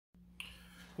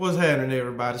What's happening,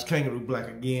 everybody? It's Kangaroo Black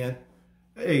again.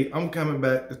 Hey, I'm coming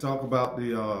back to talk about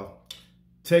the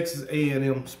Texas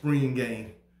A&M spring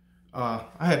game. I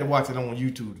had to watch it on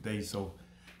YouTube today,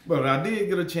 but I did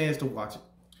get a chance to watch it.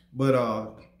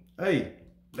 But hey,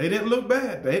 they didn't look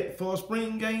bad. For a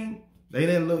spring game, they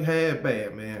didn't look half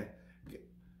bad, man.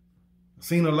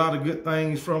 Seen a lot of good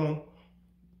things from them,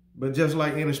 but just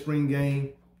like any spring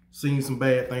game, seen some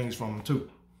bad things from them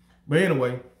too. But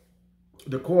anyway,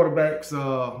 the quarterbacks,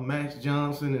 Max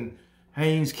Johnson and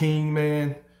Haynes King,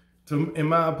 man. In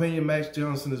my opinion, Max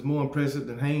Johnson is more impressive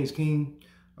than Haynes King.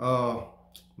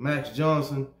 Max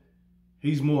Johnson,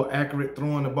 he's more accurate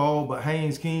throwing the ball, but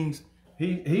Haynes King's,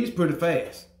 he's pretty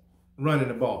fast running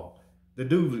the ball. The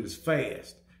dude is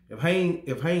fast. If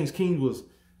Haynes King was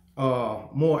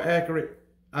more accurate,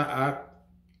 I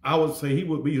would say he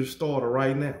would be the starter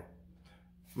right now.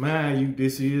 Mind you,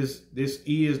 this is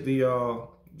the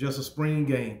just a spring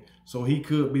game, so he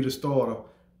could be the starter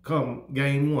come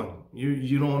game one.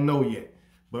 You don't know yet,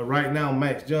 but right now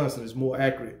Max Johnson is more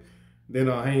accurate than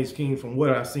Haynes King from what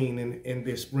I've seen in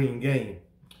this spring game.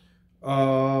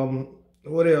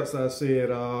 What else I said?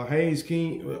 Haynes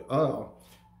King, you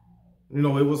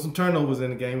know, it was some turnovers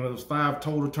in the game. It was 5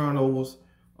 total turnovers,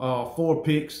 4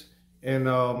 picks, and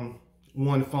 1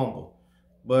 fumble.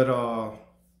 But I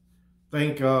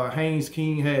think Haynes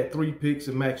King had 3 picks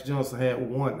and Max Johnson had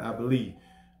 1, I believe.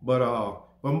 But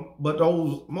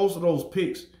most of those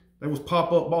picks, they was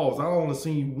pop-up balls. I only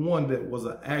seen 1 that was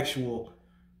an actual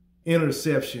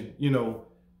interception, you know,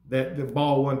 that the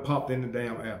ball wasn't popped in the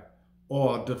damn air,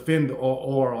 or a defender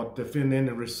or a defender and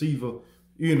the receiver,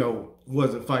 you know,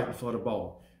 wasn't fighting for the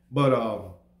ball. But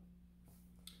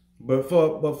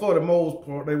for the most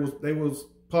part, they was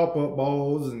pop-up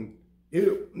balls, and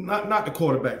it not the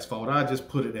quarterback's fault. I just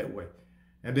put it that way.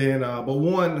 And then but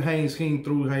one Haynes King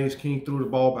threw the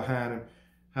ball behind him,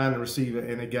 behind the receiver,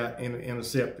 and it got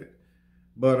intercepted.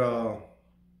 But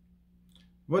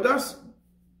that's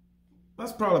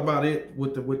probably about it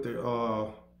with the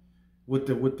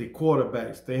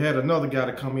quarterbacks. They had another guy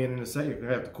to come in the second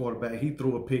half, the quarterback. He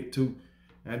threw a pick too.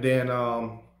 And then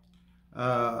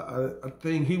I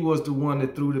think he was the one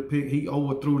that threw the pick. He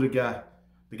overthrew the guy.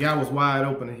 The guy was wide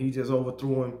open, and he just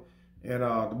overthrew him, and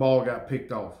the ball got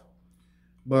picked off.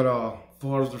 But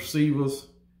for the receivers,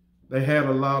 they had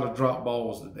a lot of drop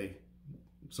balls today.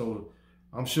 So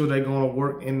I'm sure they're going to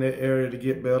work in that area to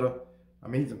get better. I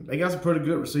mean, they got some pretty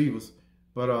good receivers.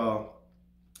 But,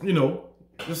 you know,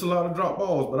 just a lot of drop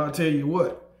balls. But I tell you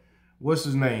what, what's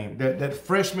his name? That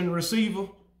freshman receiver,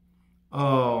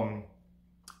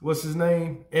 what's his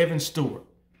name? Evan Stewart.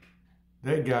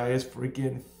 That guy is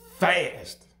freaking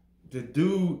fast. That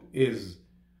dude is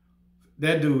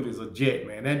a jet,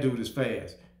 man. That dude is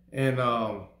fast. And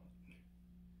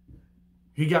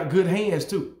he got good hands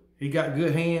too. He got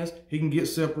good hands. He can get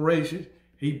separation.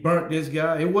 He burnt this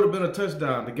guy. It would have been a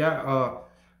touchdown. The guy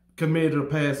committed a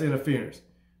pass interference,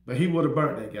 but he would have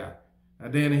burnt that guy.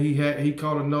 And then he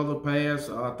caught another pass.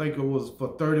 I think it was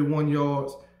for 31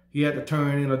 yards. He had to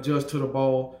turn and adjust to the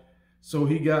ball. So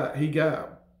he got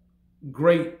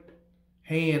great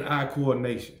hand-eye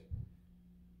coordination,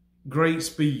 great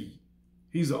speed.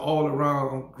 He's an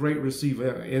all-around great receiver,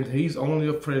 and he's only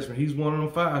a freshman. He's one of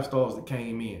them 5 stars that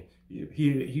came in.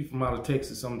 He from out of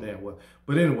Texas some damn well.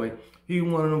 But anyway, he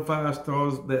one of them 5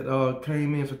 stars that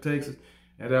came in for Texas.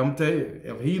 And I'm telling you,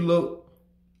 if he looked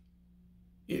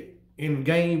in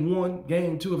game 1,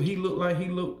 game 2, if he looked like he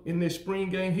looked in this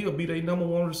spring game, he'll be their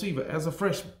 #1 receiver as a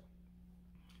freshman.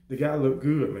 The guy looked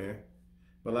good, man.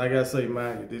 But like I say,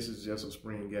 mind you, this is just a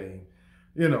spring game.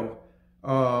 You know,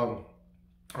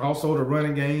 also the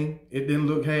running game, it didn't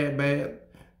look half bad.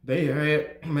 They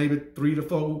had maybe 3 to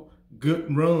 4 good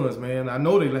runs, man. I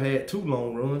know they had 2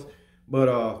 long runs, but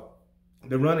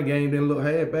the running game didn't look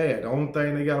half bad. The only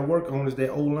thing they got to work on is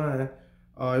that O-line.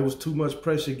 It was too much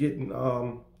pressure getting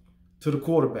to the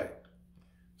quarterback.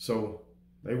 So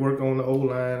they work on the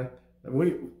O-line. I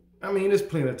mean, there's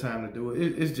plenty of time to do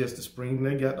it. It's just the spring.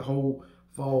 They got the whole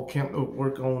fall camp to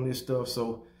work on this stuff.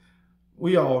 So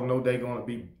we all know they ain't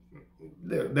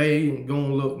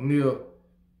gonna look near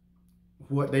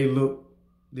what they look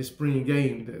this spring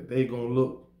game that they gonna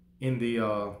look in the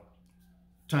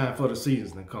time for the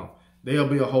season to come. They'll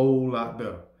be a whole lot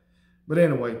better. But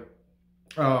anyway,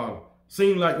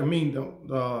 seemed like to me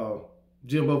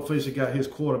Jimbo Fisher got his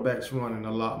quarterbacks running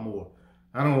a lot more.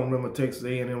 I don't remember Texas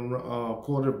A&M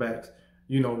quarterbacks,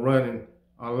 you know, running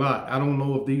a lot. I don't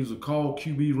know if these were called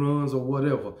QB runs or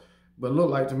whatever, but it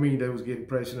looked like to me they was getting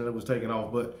pressure and it was taking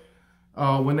off. But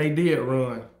when they did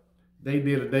run, they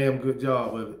did a damn good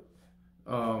job with it.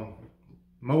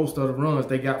 Most of the runs,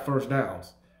 they got first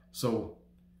downs. So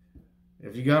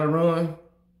if you gotta run,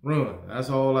 run. That's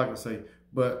all I can say.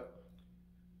 But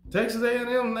Texas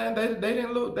A&M, man, they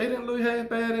didn't look half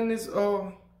bad in this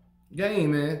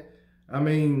game, man. I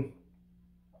mean,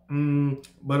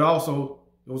 but also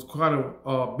it was quite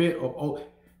a bit of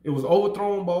it was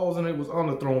overthrown balls and it was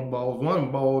underthrown balls.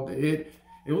 One ball, it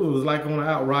was like on the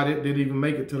outright, it didn't even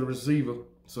make it to the receiver.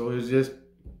 So it was just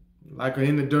like an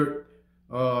in the dirt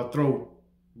throw.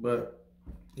 But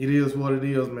it is what it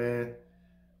is, man.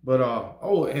 But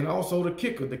oh, and also the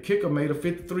kicker. The kicker made a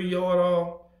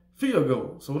 53-yard field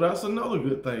goal. So that's another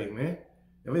good thing, man.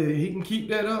 If he can keep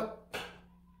that up,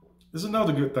 it's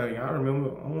another good thing. I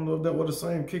remember, I don't know if that was the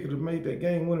same kicker that made that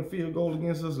game-winning field goal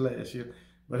against us last year.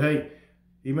 But hey,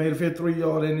 he made a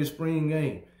 53-yard in this spring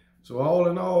game. So all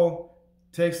in all,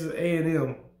 Texas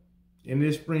A&M in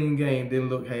this spring game didn't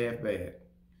look half bad.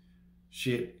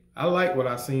 Shit, I like what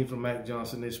I seen from Mac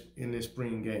Johnson in this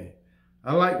spring game.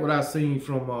 I like what I seen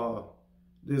from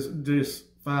this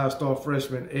five-star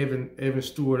freshman Evan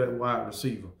Stewart at wide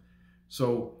receiver.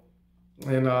 So,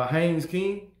 and Haynes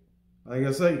King, like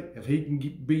I say, if he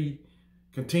can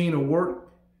continue to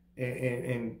work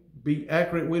and be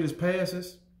accurate with his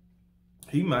passes,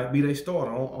 he might be their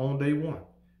starter on day one,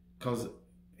 because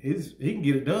he can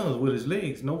get it done with his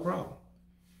legs, no problem.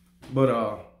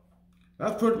 But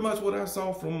that's pretty much what I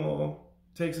saw from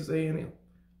Texas A&M.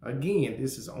 Again,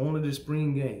 this is only the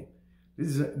spring game.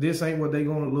 This ain't what they're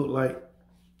gonna look like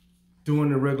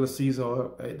during the regular season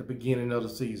or at the beginning of the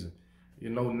season. You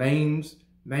know, names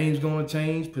gonna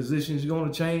change, positions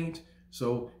gonna change.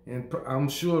 So, and I'm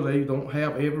sure they don't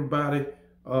have everybody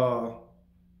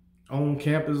on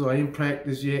campus or in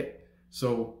practice yet.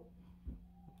 So,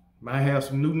 might have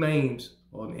some new names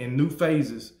and new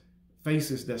faces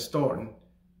that's starting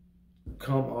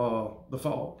come the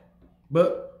fall.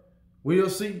 But we'll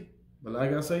see. But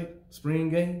like I say, spring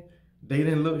game, they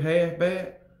didn't look half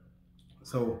bad.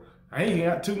 So I ain't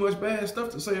got too much bad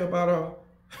stuff to say about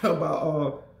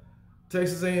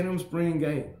Texas A&M spring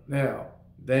game. Now,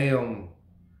 damn,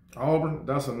 Auburn,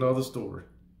 that's another story.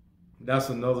 That's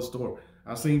another story.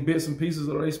 I seen bits and pieces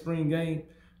of their spring game.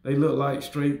 They look like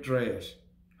straight trash.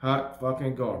 Hot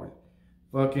fucking garbage.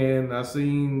 Fucking, I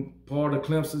seen part of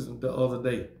Clemson's the other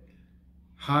day.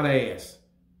 Hot ass.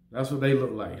 That's what they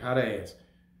look like, hot ass.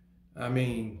 I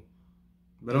mean,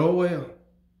 but oh well.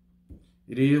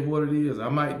 It is what it is. I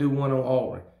might do one on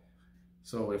Auburn.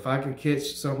 So if I can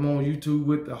catch something on YouTube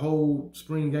with the whole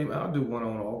spring game, I'll do one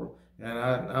on Auburn. And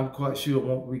I'm quite sure it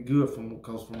won't be good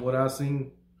because from what I've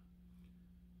seen,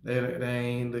 they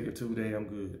ain't looking too damn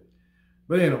good.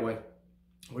 But anyway,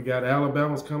 we got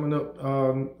Alabama's coming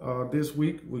up this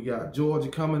week. We got Georgia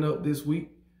coming up this week.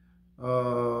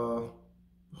 Who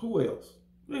else?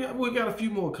 We got a few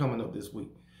more coming up this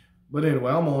week. But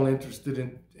anyway, I'm all interested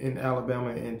in Alabama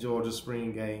and Georgia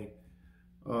spring game.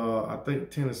 I think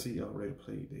Tennessee already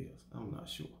played theirs. I'm not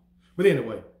sure. But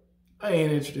anyway, I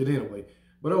ain't interested anyway.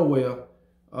 But oh well.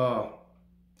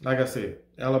 Like I said,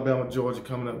 Alabama, Georgia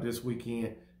coming up this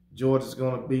weekend. Georgia's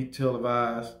going to be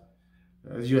televised.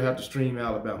 You'll have to stream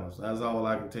Alabama. That's all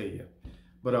I can tell you.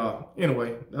 But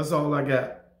anyway, that's all I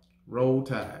got. Roll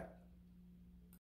Tide.